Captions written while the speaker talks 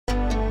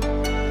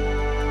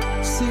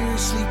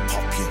seriously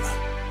popular.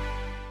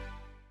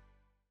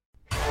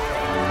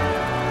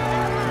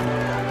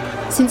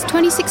 Since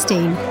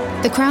 2016,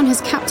 The Crown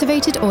has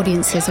captivated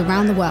audiences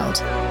around the world,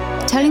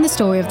 telling the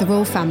story of the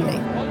royal family.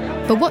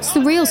 But what's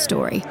the real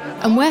story,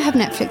 and where have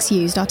Netflix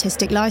used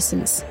artistic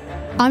licence?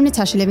 I'm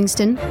Natasha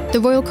Livingston, the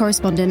royal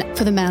correspondent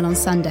for The Mail on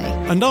Sunday.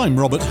 And I'm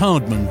Robert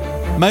Hardman,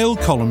 Mail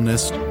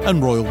columnist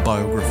and royal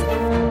biographer.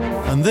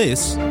 And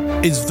this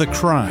is The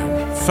Crown,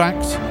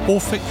 Fact or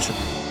Fiction.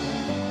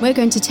 We're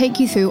going to take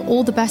you through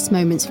all the best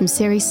moments from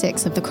Series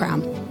 6 of The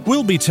Crown.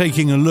 We'll be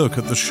taking a look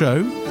at the show,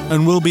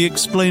 and we'll be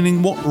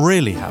explaining what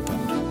really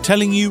happened,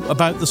 telling you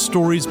about the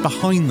stories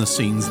behind the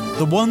scenes,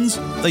 the ones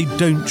they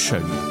don't show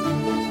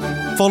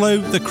you. Follow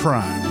The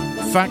Crown,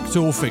 Fact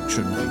or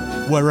Fiction,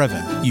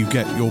 wherever you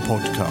get your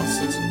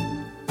podcasts.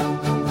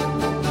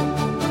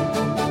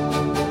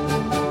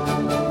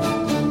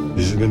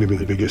 This is going to be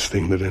the biggest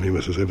thing that any of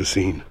us has ever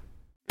seen.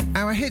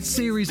 Our hit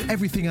series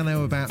Everything I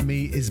Know About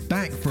Me is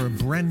back for a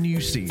brand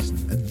new season.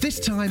 And this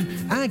time,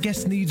 our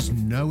guest needs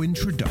no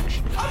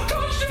introduction. Of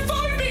course you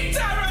find me,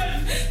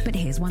 Darren! But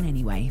here's one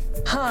anyway.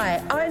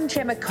 Hi, I'm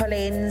Gemma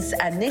Collins,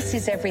 and this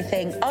is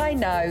Everything I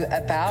Know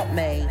About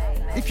Me.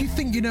 If you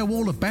think you know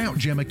all about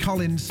Gemma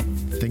Collins,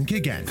 think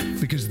again,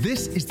 because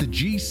this is the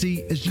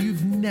GC as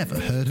you've never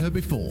heard her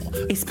before.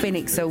 It's been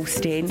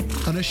exhausting.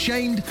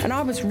 Unashamed, And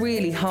I was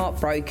really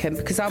heartbroken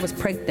because I was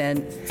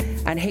pregnant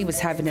and he was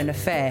having an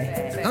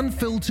affair.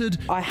 unfiltered,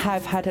 I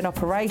have had an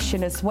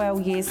operation as well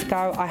years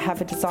ago. I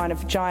have a designer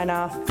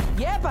vagina.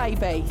 Yeah,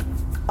 baby.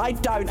 I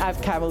don't have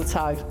camel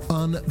toe.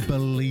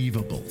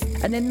 unbelievable.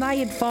 And then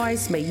they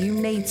advised me, you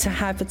need to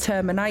have a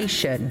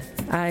termination.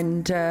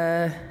 And,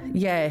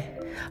 yeah,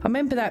 I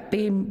remember that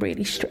being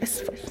really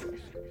stressful.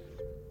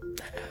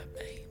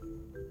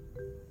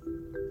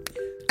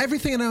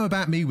 Everything I Know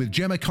About Me with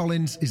Gemma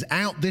Collins is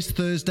out this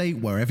Thursday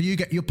wherever you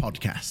get your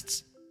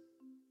podcasts.